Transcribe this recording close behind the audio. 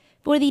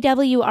For the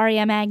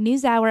WREM Ag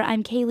News Hour,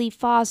 I'm Kaylee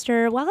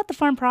Foster. While at the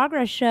Farm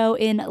Progress Show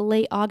in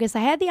late August, I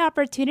had the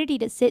opportunity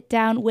to sit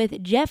down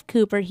with Geoff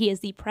Cooper. He is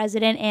the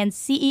president and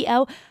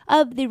CEO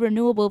of the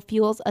Renewable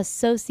Fuels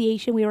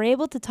Association. We were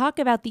able to talk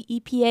about the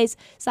EPA's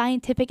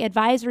Scientific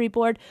Advisory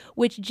Board,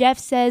 which Geoff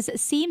says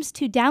seems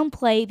to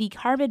downplay the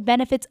carbon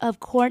benefits of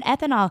corn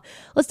ethanol.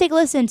 Let's take a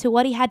listen to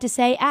what he had to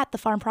say at the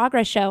Farm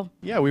Progress Show.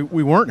 Yeah, we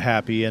weren't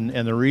happy, and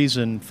the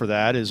reason for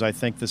that is I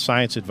think the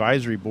Science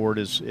Advisory Board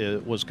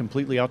was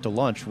completely out to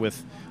lunch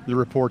with the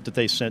report that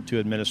they sent to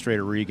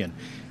Administrator Regan.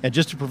 And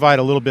just to provide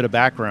a little bit of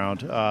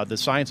background, the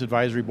Science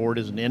Advisory Board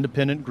is an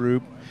independent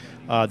group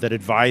that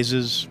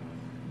advises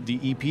the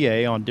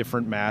EPA on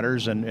different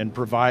matters and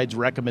provides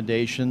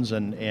recommendations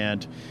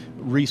and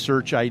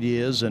research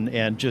ideas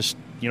and just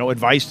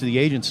advice to the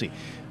agency.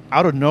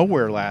 Out of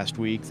nowhere last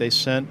week, they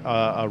sent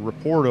a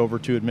report over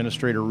to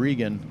Administrator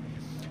Regan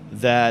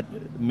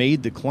that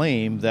made the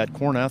claim that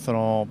corn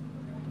ethanol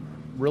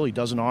really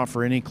doesn't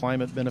offer any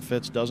climate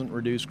benefits, doesn't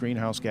reduce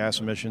greenhouse gas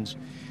emissions.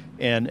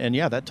 And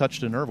yeah, that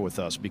touched a nerve with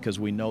us because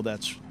we know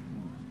that's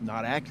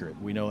not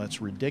accurate. We know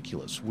that's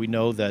ridiculous. We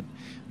know that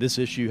this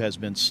issue has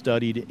been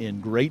studied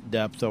in great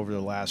depth over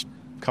the last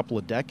couple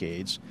of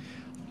decades,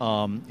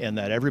 and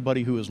that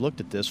everybody who has looked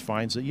at this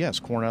finds that, yes,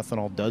 corn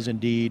ethanol does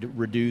indeed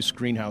reduce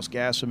greenhouse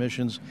gas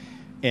emissions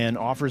and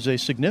offers a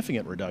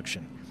significant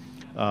reduction.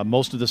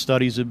 Most of the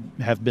studies that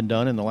have been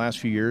done in the last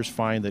few years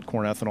find that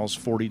corn ethanol is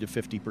 40 to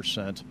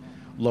 50%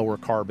 lower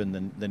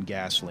carbon than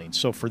gasoline.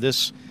 So for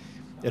this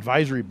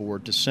advisory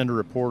board to send a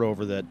report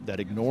over that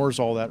ignores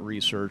all that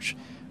research,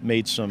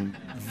 made some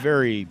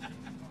very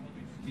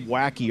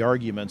wacky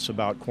arguments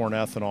about corn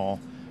ethanol,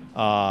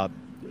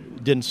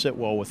 didn't sit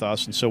well with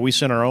us. And so we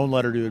sent our own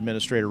letter to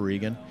Administrator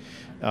Regan,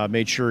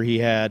 made sure he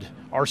had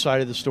our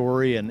side of the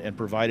story and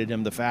provided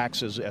him the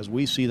facts as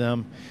we see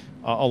them,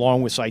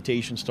 along with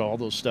citations to all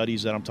those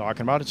studies that I'm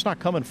talking about. It's not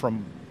coming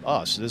from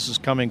us. This is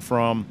coming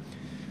from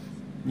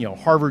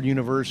Harvard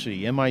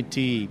University,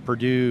 MIT,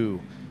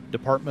 Purdue,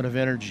 Department of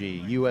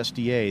Energy,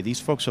 USDA. These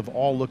folks have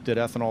all looked at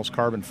ethanol's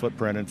carbon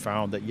footprint and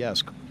found that,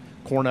 yes,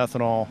 corn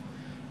ethanol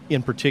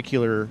in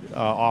particular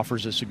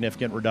offers a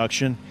significant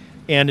reduction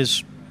and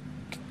is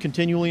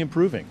continually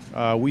improving.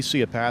 We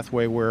see a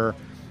pathway where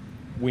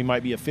we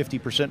might be a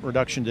 50%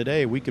 reduction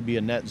today. We could be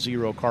a net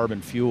zero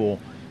carbon fuel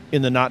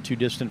in the not too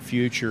distant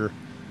future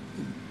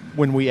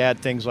when we add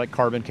things like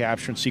carbon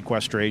capture and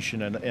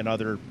sequestration and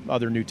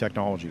other new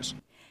technologies.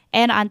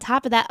 And on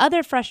top of that,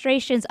 other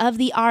frustrations of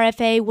the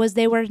RFA was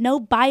there were no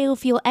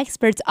biofuel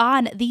experts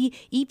on the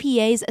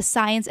EPA's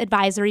Science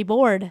Advisory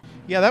Board.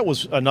 Yeah, that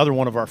was another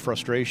one of our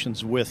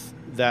frustrations with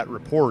that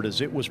report,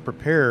 is it was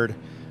prepared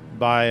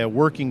by a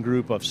working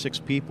group of 6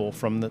 people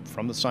from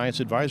the Science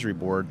Advisory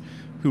Board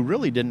who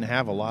really didn't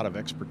have a lot of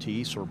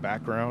expertise or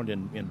background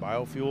in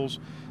biofuels.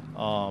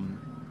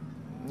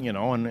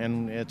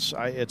 And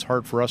it's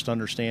hard for us to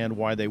understand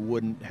why they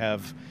wouldn't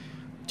have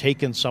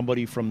taken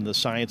somebody from the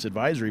Science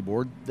Advisory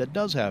Board that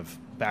does have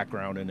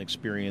background and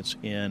experience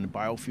in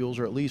biofuels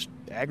or at least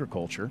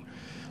agriculture.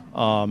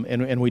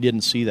 And we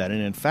didn't see that.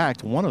 And in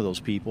fact, one of those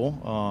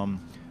people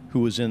who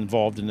was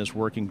involved in this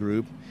working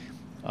group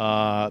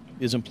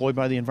is employed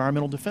by the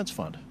Environmental Defense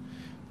Fund,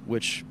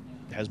 which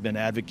has been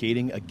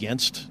advocating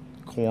against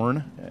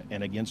corn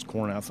and against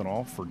corn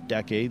ethanol for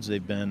decades.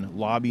 They've been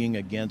lobbying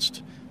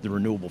against the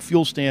Renewable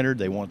Fuel Standard.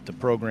 They want the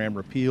program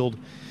repealed.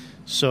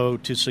 So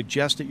to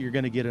suggest that you're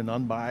going to get an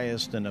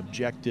unbiased and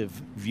objective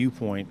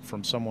viewpoint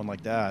from someone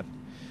like that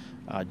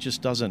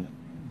just doesn't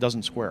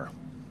square.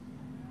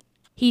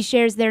 He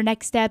shares their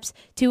next steps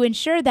to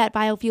ensure that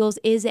biofuels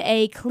is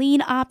a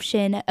clean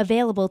option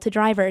available to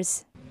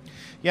drivers.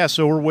 Yeah,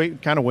 so we're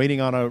kind of waiting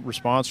on a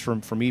response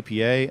from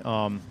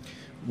EPA.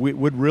 We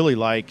would really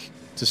like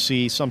to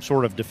see some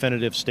sort of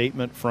definitive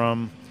statement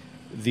from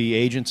the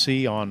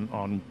agency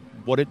on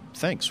what it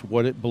thinks,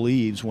 what it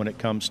believes when it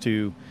comes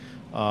to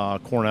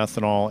corn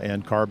ethanol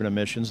and carbon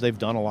emissions. They've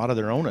done a lot of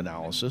their own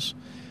analysis.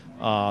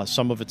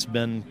 Some of it's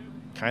been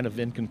kind of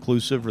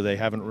inconclusive, or they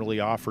haven't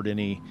really offered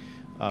any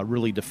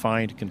really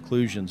defined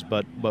conclusions,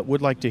 but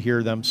would like to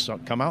hear them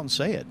come out and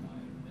say it,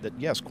 that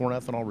yes, corn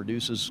ethanol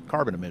reduces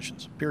carbon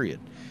emissions, period.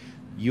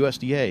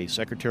 USDA,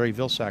 Secretary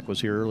Vilsack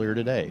was here earlier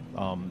today.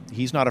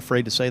 He's not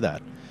afraid to say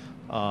that.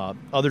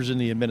 Others in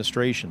the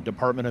administration,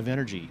 Department of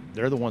Energy,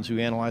 they're the ones who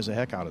analyze the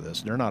heck out of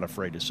this. They're not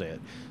afraid to say it.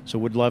 So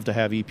we'd love to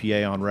have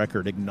EPA on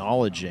record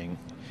acknowledging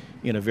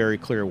in a very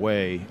clear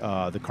way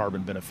the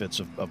carbon benefits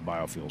of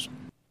biofuels.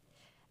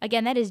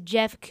 Again, that is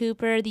Geoff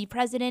Cooper, the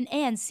president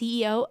and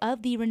CEO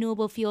of the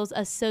Renewable Fuels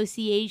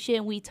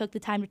Association. We took the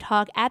time to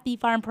talk at the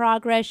Farm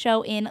Progress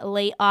Show in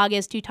late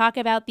August to talk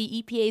about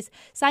the EPA's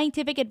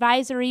Scientific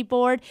Advisory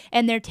Board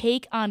and their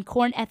take on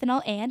corn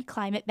ethanol and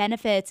climate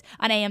benefits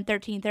on AM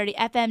 1330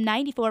 FM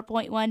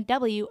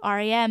 94.1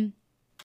 WREM.